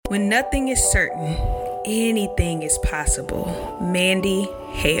When nothing is certain, anything is possible. Mandy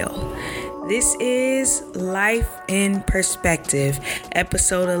Hale. This is Life in Perspective,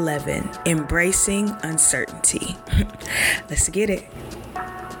 episode 11, Embracing Uncertainty. Let's get it.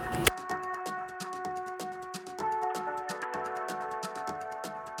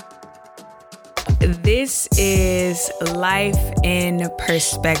 This is Life in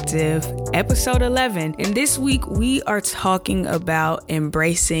Perspective, episode 11. And this week we are talking about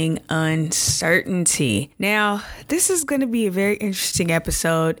embracing uncertainty. Now, this is going to be a very interesting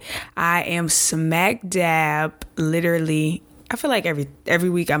episode. I am smack dab, literally. I feel like every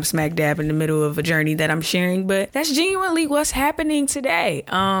week I'm smack dab in the middle of a journey that I'm sharing, but that's genuinely what's happening today.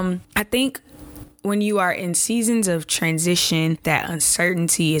 I think when you are in seasons of transition, that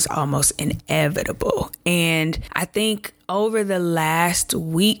uncertainty is almost inevitable. And I think over the last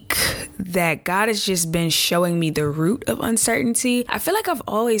week that God has just been showing me the root of uncertainty. I feel like I've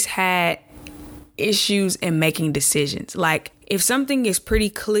always had issues in making decisions. Like if something is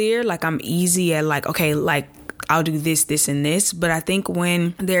pretty clear, like I'm easy at I'll do this, this, and this. But I think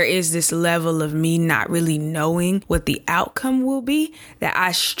when there is this level of me not really knowing what the outcome will be, that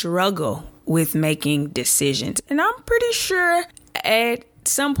I struggle with making decisions. And I'm pretty sure at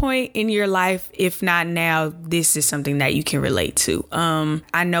some point in your life, if not now, this is something that you can relate to.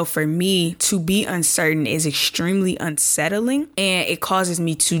 I know for me, to be uncertain is extremely unsettling, and it causes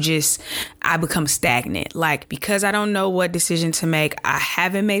me to I become stagnant. Like, because I don't know what decision to make, I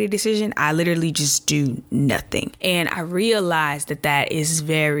haven't made a decision, I literally just do nothing. And I realized that is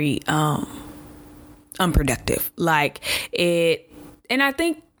very unproductive. And I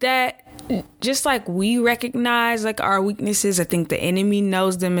think that just like we recognize like our weaknesses, I think the enemy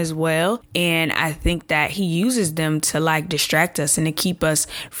knows them as well. And I think that he uses them to like distract us and to keep us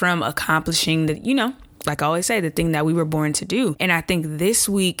from accomplishing like I always say, the thing that we were born to do. And I think this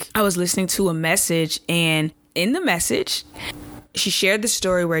week I was listening to a message, and in the message, she shared the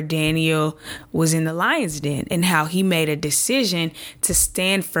story where Daniel was in the lion's den and how he made a decision to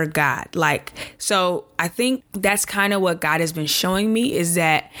stand for God. So I think that's kind of what God has been showing me, is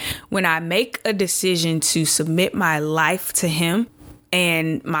that when I make a decision to submit my life to him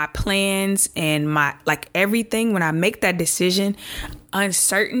and my plans and my everything, when I make that decision,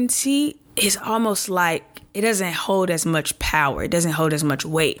 uncertainty is almost like it doesn't hold as much power. It doesn't hold as much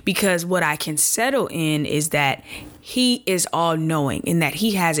weight, because what I can settle in is that he is all knowing and that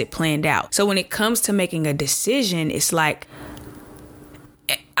he has it planned out. So when it comes to making a decision, it's like,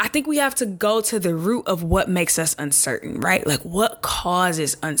 I think we have to go to the root of what makes us uncertain, right? Like what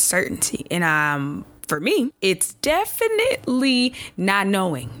causes uncertainty? And for me, it's definitely not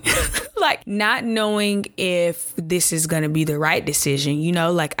knowing. Not knowing if this is going to be the right decision.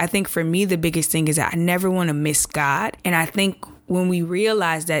 I think for me, the biggest thing is that I never want to miss God. And I think when we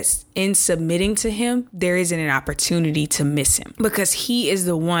realize that in submitting to him, there isn't an opportunity to miss him, because he is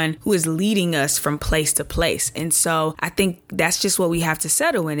the one who is leading us from place to place. And so I think that's just what we have to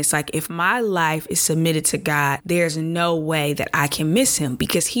settle in. It's like, if my life is submitted to God, there's no way that I can miss him,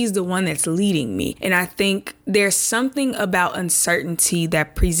 because he's the one that's leading me. And I think there's something about uncertainty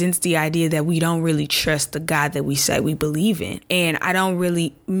that presents the idea that we don't really trust the God that we say we believe in. And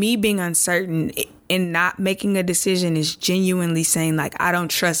me being uncertain and not making a decision is genuinely saying I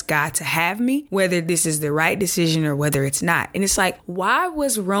don't trust God to have me, whether this is the right decision or whether it's not. And it's like, why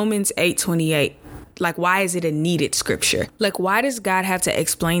was Romans 8:28? Why is it a needed scripture? Why does God have to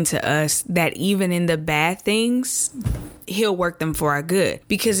explain to us that even in the bad things, he'll work them for our good?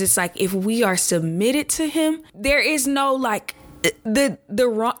 Because it's like, if we are submitted to him, there is no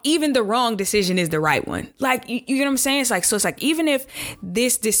the wrong decision is the right one. You get what I'm saying? It's like even if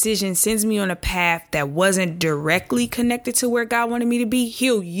this decision sends me on a path that wasn't directly connected to where God wanted me to be,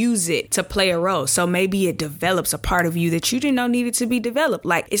 he'll use it to play a role. So maybe it develops a part of you that you didn't know needed to be developed.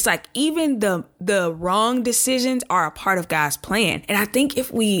 It's like even the wrong decisions are a part of God's plan. And I think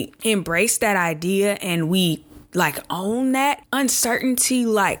if we embrace that idea and we own that uncertainty,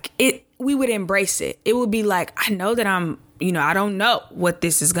 we would embrace it. It would be I know that I don't know what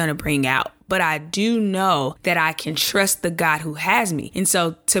this is going to bring out, but I do know that I can trust the God who has me. And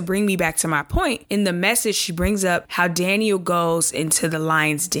so to bring me back to my point, in the message, she brings up how Daniel goes into the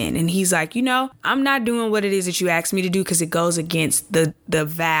lion's den, and he's like, I'm not doing what it is that you asked me to do, because it goes against the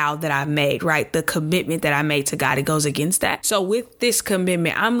vow that I made, right? The commitment that I made to God, it goes against that. So with this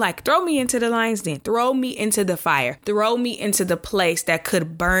commitment, I'm like, throw me into the lion's den, throw me into the fire, throw me into the place that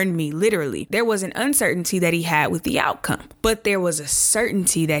could burn me, literally. There was an uncertainty that he had with the outcome, but there was a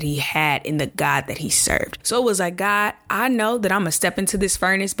certainty that he had in the God that he served. So it was like, God, I know that I'm gonna step into this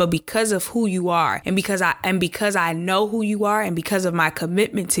furnace, but because of who you are, and because I know who you are, and because of my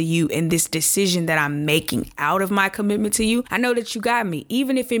commitment to you and this decision that I'm making out of my commitment to you, I know that you got me.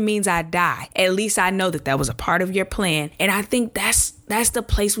 Even if it means I die, at least I know that was a part of your plan. And I think that's the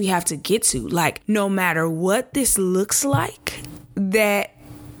place we have to get to. Like, no matter what this looks like, that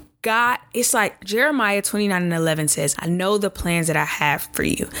God, it's like Jeremiah 29:11 says, I know the plans that I have for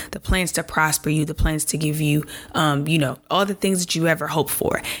you, the plans to prosper you, the plans to give you, all the things that you ever hope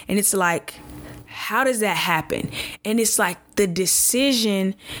for. And it's like, how does that happen? And it's like the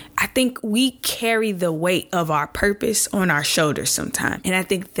decision, I think we carry the weight of our purpose on our shoulders sometimes. And I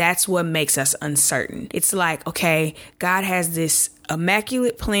think that's what makes us uncertain. It's like, okay, God has this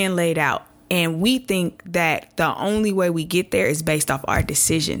immaculate plan laid out. And we think that the only way we get there is based off our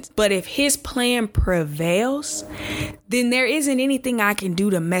decisions. But if his plan prevails, then there isn't anything I can do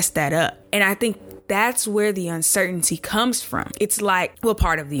to mess that up. And I think that's where the uncertainty comes from. It's like, well,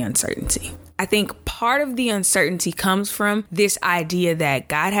 part of the uncertainty. I think part of the uncertainty comes from this idea that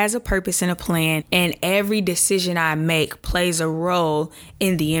God has a purpose and a plan, and every decision I make plays a role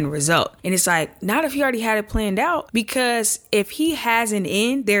in the end result. And it's like, not if he already had it planned out, because if he has an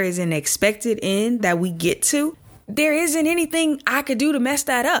end, there is an expected end that we get to. There isn't anything I could do to mess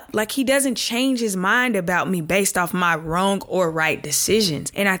that up. Like, he doesn't change his mind about me based off my wrong or right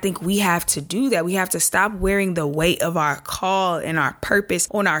decisions. And I think we have to do that. We have to stop wearing the weight of our call and our purpose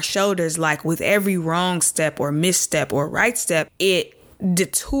on our shoulders. Like, with every wrong step or misstep or right step, it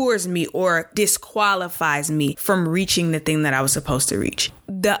detours me or disqualifies me from reaching the thing that I was supposed to reach.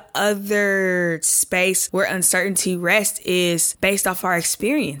 The other space where uncertainty rests is based off our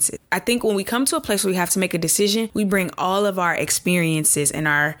experiences. I think when we come to a place where we have to make a decision, we bring all of our experiences and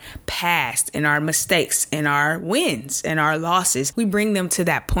our past and our mistakes and our wins and our losses. We bring them to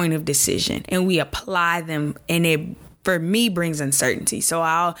that point of decision and we apply them, and it, for me, brings uncertainty. So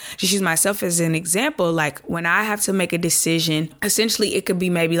I'll just use myself as an example. Like, when I have to make a decision, essentially it could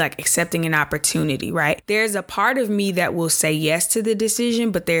be maybe like accepting an opportunity, right? There's a part of me that will say yes to the decision,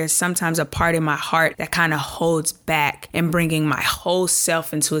 but there's sometimes a part in my heart that kind of holds back and bringing my whole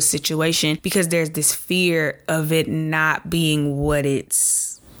self into a situation because there's this fear of it not being what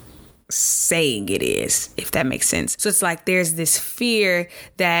it's saying it is, if that makes sense. So it's like there's this fear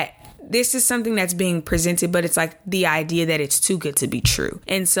that this is something that's being presented, but it's like the idea that it's too good to be true.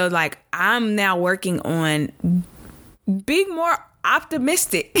 And so like I'm now working on being more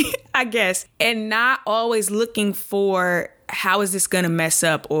optimistic, I guess, and not always looking for how is this going to mess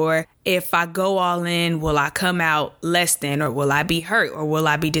up, or if I go all in, will I come out less than, or will I be hurt, or will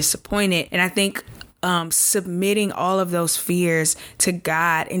I be disappointed? And I think submitting all of those fears to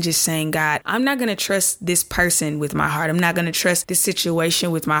God and just saying, God, I'm not going to trust this person with my heart. I'm not going to trust this situation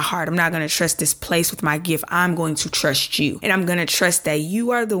with my heart. I'm not going to trust this place with my gift. I'm going to trust you. And I'm going to trust that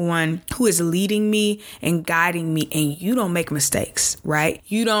you are the one who is leading me and guiding me, and you don't make mistakes, right?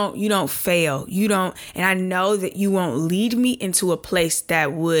 You don't fail. And I know that you won't lead me into a place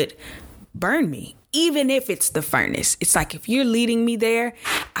that would burn me. Even if it's the furnace, it's like, if you're leading me there,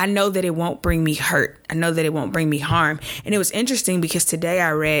 I know that it won't bring me hurt. I know that it won't bring me harm. And it was interesting because today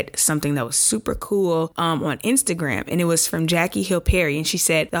I read something that was super cool on Instagram, and it was from Jackie Hill Perry. And she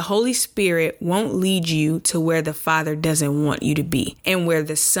said, the Holy Spirit won't lead you to where the Father doesn't want you to be, and where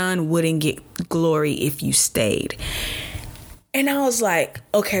the Son wouldn't get glory if you stayed. And I was like,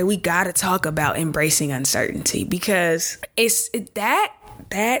 okay, we got to talk about embracing uncertainty, because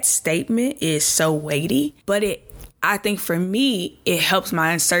that statement is so weighty, but I think for me, it helps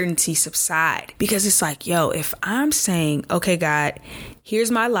my uncertainty subside, because it's like, if I'm saying, okay, God,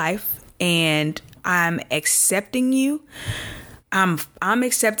 here's my life and I'm accepting you, I'm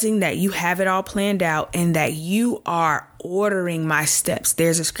accepting that you have it all planned out and that you are ordering my steps.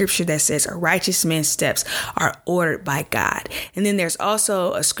 There's a scripture that says a righteous man's steps are ordered by God. And then there's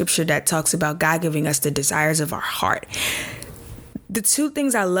also a scripture that talks about God giving us the desires of our heart. The two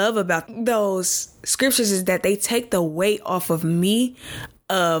things I love about those scriptures is that they take the weight off of me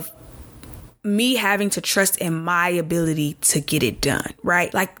having to trust in my ability to get it done,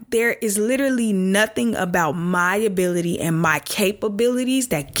 right? Like, there is literally nothing about my ability and my capabilities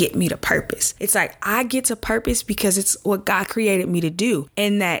that get me to purpose. It's like I get to purpose because it's what God created me to do,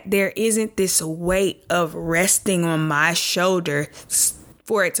 and that there isn't this weight of resting on my shoulder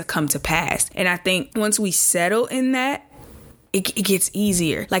for it to come to pass. And I think once we settle in that, it gets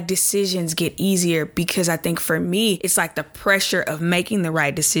easier. Like decisions get easier because I think for me, it's like the pressure of making the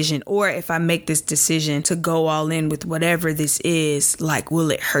right decision. Or if I make this decision to go all in with whatever this is, like,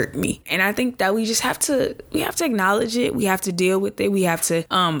 will it hurt me? And I think that we have to acknowledge it. We have to deal with it. We have to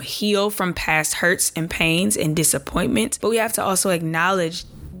heal from past hurts and pains and disappointments. But we have to also acknowledge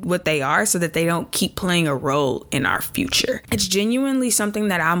what they are so that they don't keep playing a role in our future. It's genuinely something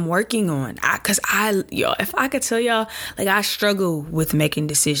that I'm working on. If I could tell y'all, like, I struggle with making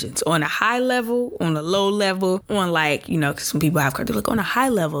decisions on a high level, on a low level, on like, because when people have cards, they're like, on a high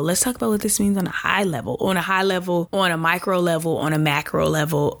level, let's talk about what this means on a high level, on a micro level, on a macro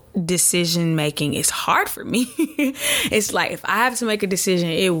level. Decision making is hard for me. It's like, if I have to make a decision,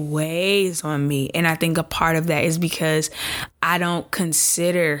 it weighs on me. And I think a part of that is because I don't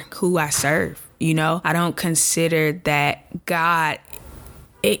consider who I serve. I don't consider that God,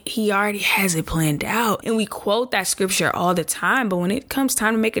 he already has it planned out. And we quote that scripture all the time. But when it comes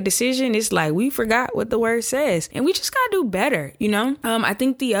time to make a decision, it's like we forgot what the word says. And we just got to do better, I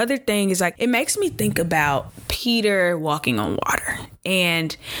think the other thing is, like, it makes me think about Peter walking on water.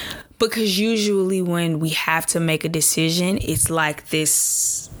 And because usually when we have to make a decision, it's like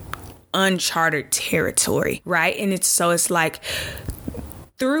this uncharted territory, right? And it's like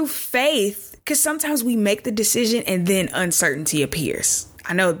through faith, because sometimes we make the decision and then uncertainty appears.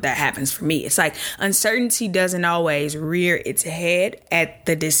 I know that happens for me. It's like uncertainty doesn't always rear its head at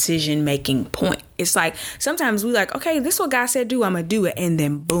the decision-making point. It's like sometimes we like, okay, this is what God said do, I'm going to do it. And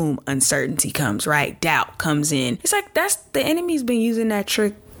then boom, uncertainty comes, right? Doubt comes in. It's like the enemy's been using that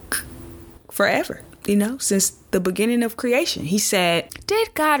trick forever, since the beginning of creation. He said,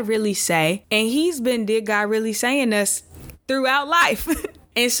 did God really say? And did God really saying us throughout life?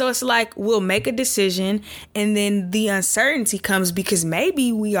 And so it's like, we'll make a decision and then the uncertainty comes because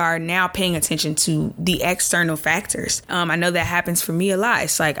maybe we are now paying attention to the external factors. I know that happens for me a lot.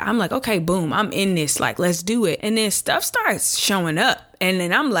 It's like, I'm like, okay, boom, I'm in this, like, let's do it. And then stuff starts showing up. And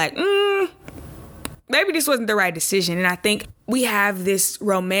then I'm like, maybe this wasn't the right decision. And I think we have this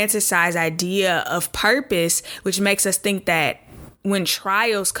romanticized idea of purpose, which makes us think that when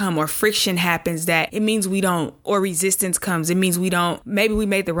trials come or friction happens, that it means we don't, or resistance comes, it means maybe we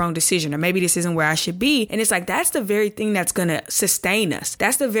made the wrong decision, or maybe this isn't where I should be. And it's like, that's the very thing that's going to sustain us.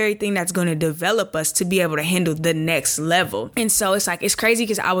 That's the very thing that's going to develop us to be able to handle the next level. And so it's like, it's crazy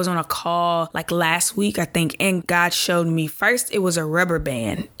because I was on a call like last week, I think, and God showed me first, it was a rubber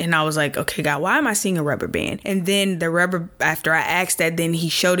band. And I was like, okay, God, why am I seeing a rubber band? And then after I asked that, then he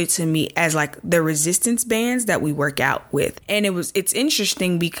showed it to me as like the resistance bands that we work out with. And it's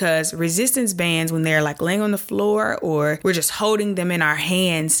interesting because resistance bands, when they're like laying on the floor or we're just holding them in our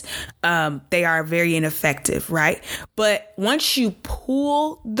hands, they are very ineffective, right? But once you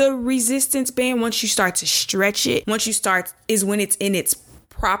pull the resistance band, once you start to stretch it, is when it's in its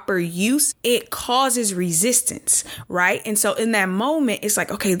proper use, it causes resistance, right? And so in that moment, it's like,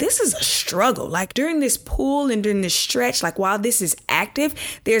 okay, this is a struggle. Like during this pull and during this stretch, like while this is active,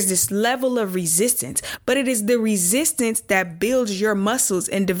 there's this level of resistance, but it is the resistance that builds your muscles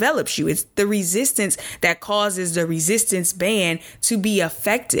and develops you. It's the resistance that causes the resistance band to be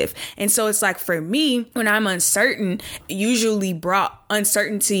effective. And so it's like, for me, when I'm uncertain, usually brought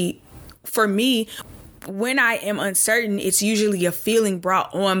uncertainty for me. When I am uncertain, it's usually a feeling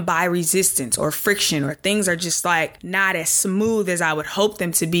brought on by resistance or friction, or things are just like not as smooth as I would hope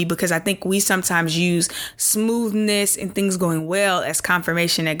them to be, because I think we sometimes use smoothness and things going well as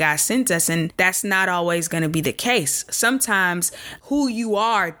confirmation that God sent us. And that's not always going to be the case. Sometimes who you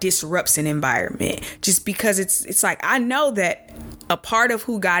are disrupts an environment, just because it's like, I know that a part of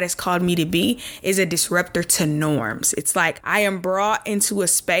who God has called me to be is a disruptor to norms. It's like I am brought into a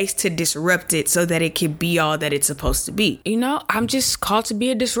space to disrupt it so that it can be all that it's supposed to be. I'm just called to be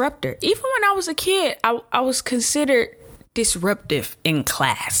a disruptor. Even when I was a kid, I was considered disruptive in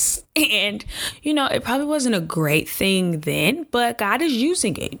class. And, it probably wasn't a great thing then, but God is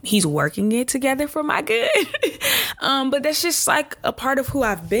using it. He's working it together for my good. But that's just like a part of who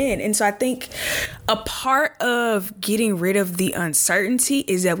I've been. And so I think a part of getting rid of the uncertainty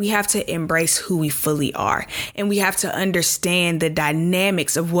is that we have to embrace who we fully are. And we have to understand the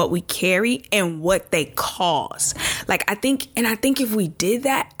dynamics of what we carry and what they cause. I think if we did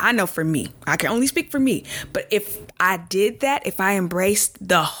that, I know for me, I can only speak for me, but if I did that, if I embraced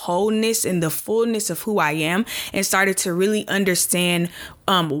the wholeness and the fullness of who I am and started to really understand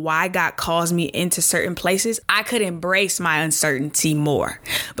why God calls me into certain places, I could embrace my uncertainty more.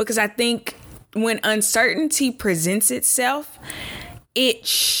 Because I think when uncertainty presents itself, it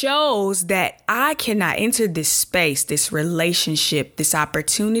shows that I cannot enter this space, this relationship, this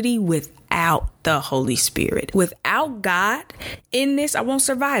opportunity without without the Holy Spirit. Without God in this, I won't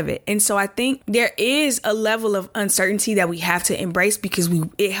survive it. And so I think there is a level of uncertainty that we have to embrace, because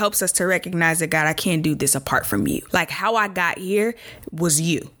it helps us to recognize that, God, I can't do this apart from you. Like, how I got here was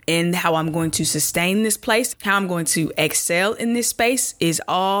you, and how I'm going to sustain this place, how I'm going to excel in this space is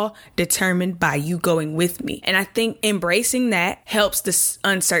all determined by you going with me. And I think embracing that helps the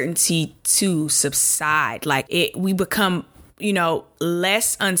uncertainty to subside. Like, we become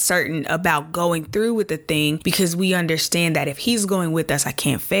less uncertain about going through with the thing, because we understand that if he's going with us, I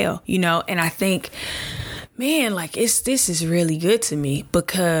can't fail, and I think, man, like, this is really good to me,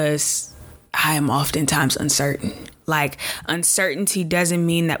 because I am oftentimes uncertain. Like, uncertainty doesn't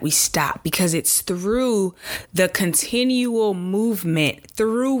mean that we stop, because it's through the continual movement,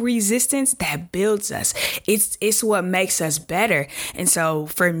 through resistance, that builds us. It's what makes us better. And so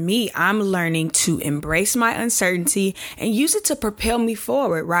for me, I'm learning to embrace my uncertainty and use it to propel me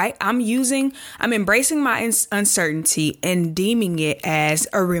forward, right? I'm embracing my uncertainty and deeming it as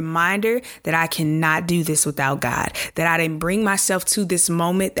a reminder that I cannot do this without God, that I didn't bring myself to this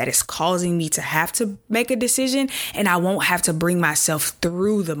moment that is causing me to have to make a decision, and I won't have to bring myself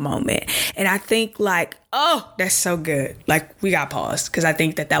through the moment. And I think, like, oh, that's so good. Like, we got paused, because I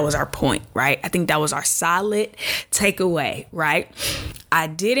think that was our point, right? I think that was our solid takeaway, right? I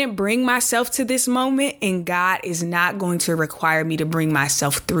didn't bring myself to this moment, and God is not going to require me to bring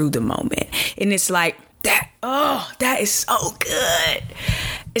myself through the moment. And it's like that. Oh, that is so good.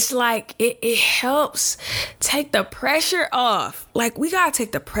 It's like it helps take the pressure off. Like, we got to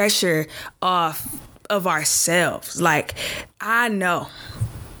take the pressure off of ourselves. Like, I know.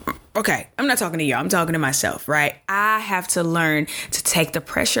 Okay, I'm not talking to y'all. I'm talking to myself, right? I have to learn to take the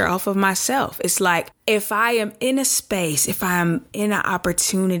pressure off of myself. It's like, if I am in a space, if I'm in an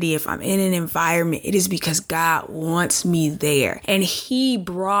opportunity, if I'm in an environment, it is because God wants me there, and he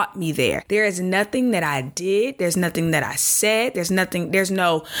brought me there. There is nothing that I did. There's nothing that I said. There's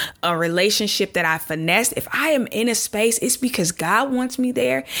no relationship that I finessed. If I am in a space, it's because God wants me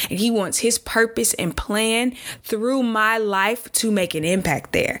there, and he wants his purpose and plan through my life to make an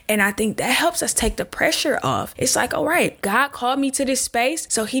impact there. And I think that helps us take the pressure off. It's like, all right, God called me to this space,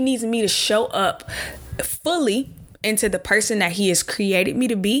 so he needs me to show up fully into the person that he has created me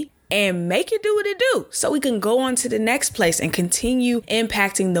to be, and make it do what it do, so we can go on to the next place and continue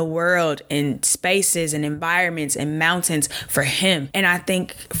impacting the world and spaces and environments and mountains for him. And I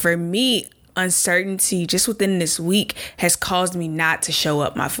think for me, uncertainty just within this week has caused me not to show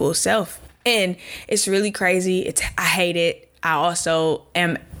up my full self. And it's really crazy. I hate it. I also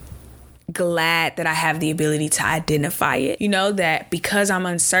am glad that I have the ability to identify it, that because I'm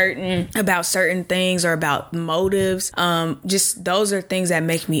uncertain about certain things or about motives, just those are things that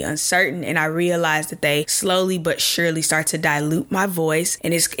make me uncertain. And I realize that they slowly but surely start to dilute my voice,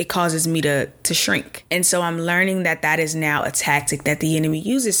 and it causes me to shrink. And so I'm learning that is now a tactic that the enemy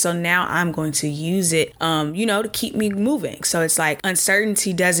uses. So now I'm going to use it, to keep me moving. So it's like,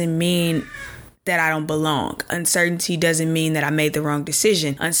 uncertainty doesn't mean that I don't belong. Uncertainty doesn't mean that I made the wrong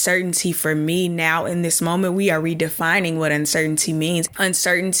decision. Uncertainty for me now in this moment, we are redefining what uncertainty means.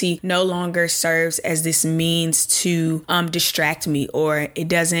 Uncertainty no longer serves as this means to distract me, or it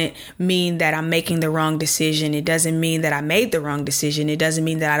doesn't mean that I'm making the wrong decision. It doesn't mean that I made the wrong decision. It doesn't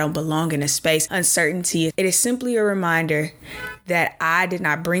mean that I don't belong in a space. Uncertainty, it is simply a reminder that I did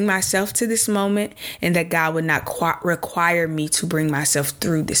not bring myself to this moment, and that God would not require me to bring myself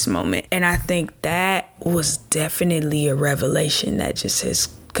through this moment. And I think that was definitely a revelation that just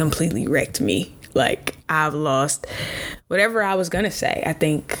has completely wrecked me. Like, I've lost whatever I was going to say. I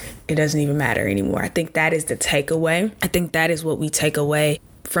think it doesn't even matter anymore. I think that is the takeaway. I think that is what we take away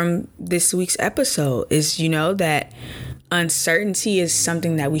from this week's episode is, that uncertainty is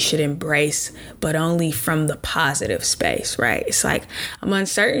something that we should embrace, but only from the positive space, right? It's like, I'm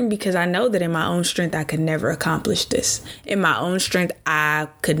uncertain because I know that in my own strength, I could never accomplish this. In my own strength, I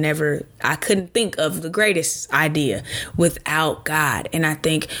couldn't think of the greatest idea without God. And I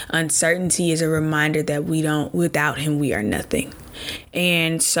think uncertainty is a reminder that without him, we are nothing.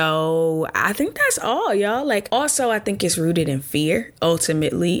 And so I think that's all, y'all. Like, also, I think it's rooted in fear.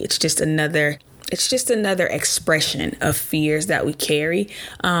 Ultimately, it's just another expression of fears that we carry.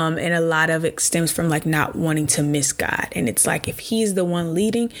 And a lot of it stems from like not wanting to miss God. And it's like, if he's the one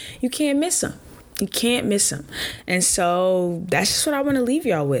leading, you can't miss him. You can't miss him. And so that's just what I want to leave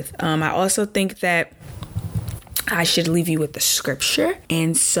y'all with. I also think that I should leave you with the scripture.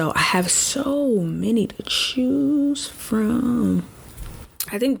 And so I have so many to choose from.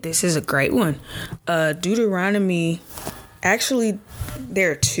 I think this is a great one. Deuteronomy, actually,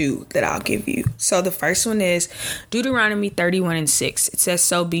 there are two that I'll give you. So the first one is Deuteronomy 31:6. It says,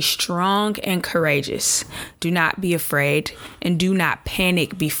 so be strong and courageous. Do not be afraid and do not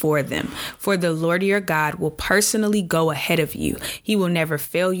panic before them. For the Lord your God will personally go ahead of you. He will never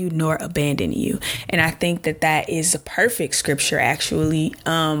fail you nor abandon you. And I think that is a perfect scripture actually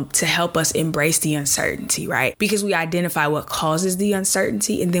to help us embrace the uncertainty, right? Because we identify what causes the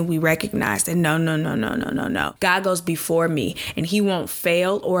uncertainty and then we recognize that no. God goes before me and he won't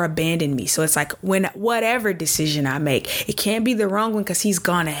fail or abandon me. So it's like when whatever decision I make, it can't be the wrong one because he's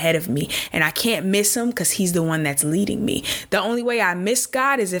gone ahead of me, and I can't miss him because he's the one that's leading me. The only way I miss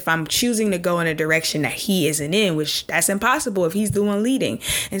God is if I'm choosing to go in a direction that he isn't in, which that's impossible if he's the one leading.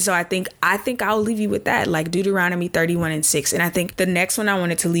 And so I think I'll leave you with that, like Deuteronomy 31:6. And I think the next one I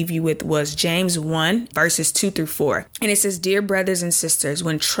wanted to leave you with was James 1:2-4. And it says, dear brothers and sisters,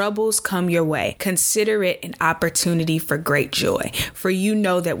 when troubles come your way, consider it an opportunity for great joy. For you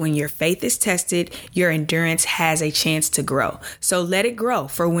know that when your faith is tested, your endurance has a chance to grow. So let it grow.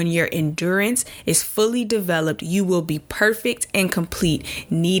 For when your endurance is fully developed, you will be perfect and complete,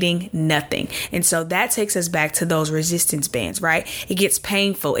 needing nothing. And so that takes us back to those resistance bands, right? It gets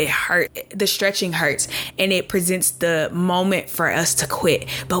painful. It hurts. The stretching hurts and it presents the moment for us to quit.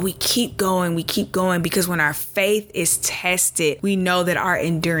 But we keep going because when our faith is tested, we know that our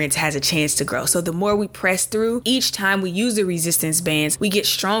endurance has a chance to grow. So the more we press through, each time we use the resistance bands, we get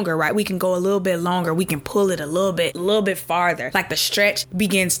stronger, right? We can go a little bit longer. We can pull it a little bit farther. Like the stretch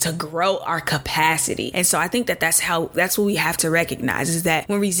begins to grow our capacity. And so I think that's what we have to recognize, is that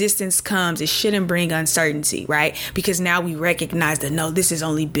when resistance comes, it shouldn't bring uncertainty, right? Because now we recognize that no, this is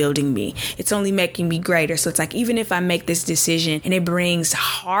only building me. It's only making me greater. So it's like, even if I make this decision and it brings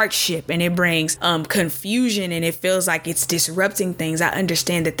hardship and it brings confusion and it feels like it's disrupting things, I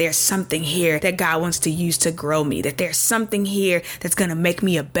understand that there's something here that God wants to use to grow me, that there's something here that's going to make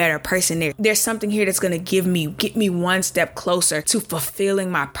me a better person. There's something here that's going to get me one step closer to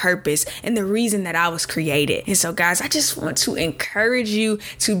fulfilling my purpose and the reason that I was created. And so guys, I just want to encourage you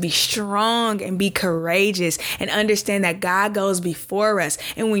to be strong and be courageous and understand that God goes before us.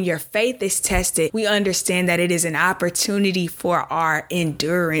 And when your faith is tested, we understand that it is an opportunity for our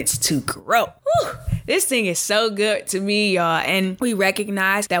endurance to grow. Whew. This thing is so good to me, y'all. And we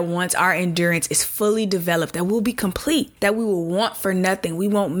recognize that once our endurance is fully developed, that we'll be complete, that we will want for nothing. We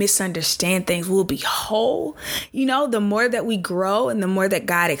won't misunderstand things. We'll be whole. You know, the more that we grow and the more that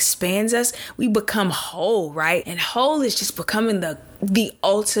God expands us, we become whole, right? And whole is just becoming the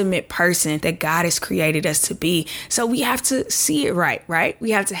ultimate person that God has created us to be. So we have to see it right?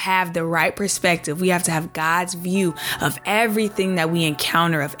 We have to have the right perspective. We have to have God's view of everything that we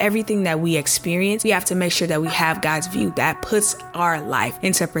encounter, of everything that we experience. We have to make sure that we have God's view that puts our life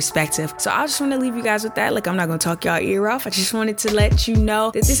into perspective. So I just want to leave you guys with that. Like, I'm not going to talk y'all ear off. I just wanted to let you know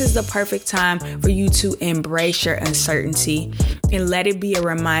that this is the perfect time for you to embrace your uncertainty and let it be a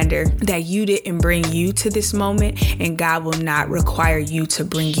reminder that you didn't bring you to this moment, and God will not require you to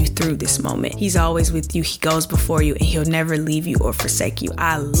bring you through this moment. He's always with you. He goes before you and he'll never leave you or forsake you.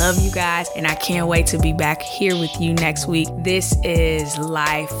 I love you guys and I can't wait to be back here with you next week. This is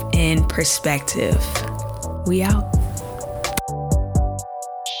Life in Perspective. We out.